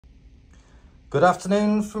Good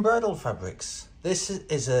afternoon from Bridal Fabrics. This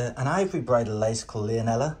is an ivory bridal lace called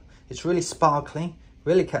Leonella. It's really sparkly,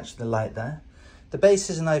 really catching the light there. The base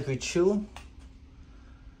is an ivory tulle,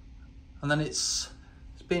 and then it's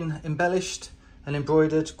been embellished and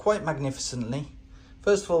embroidered quite magnificently.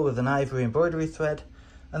 First of all with an ivory embroidery thread,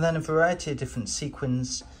 and then a variety of different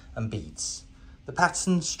sequins and beads. The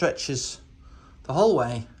pattern stretches the whole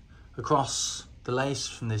way across the lace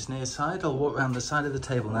from this near side. I'll walk around the side of the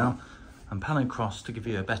table now and pan across to give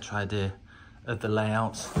you a better idea of the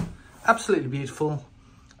layout. Absolutely beautiful,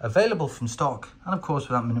 available from stock, and of course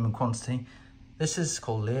without minimum quantity. This is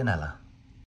called Lionella.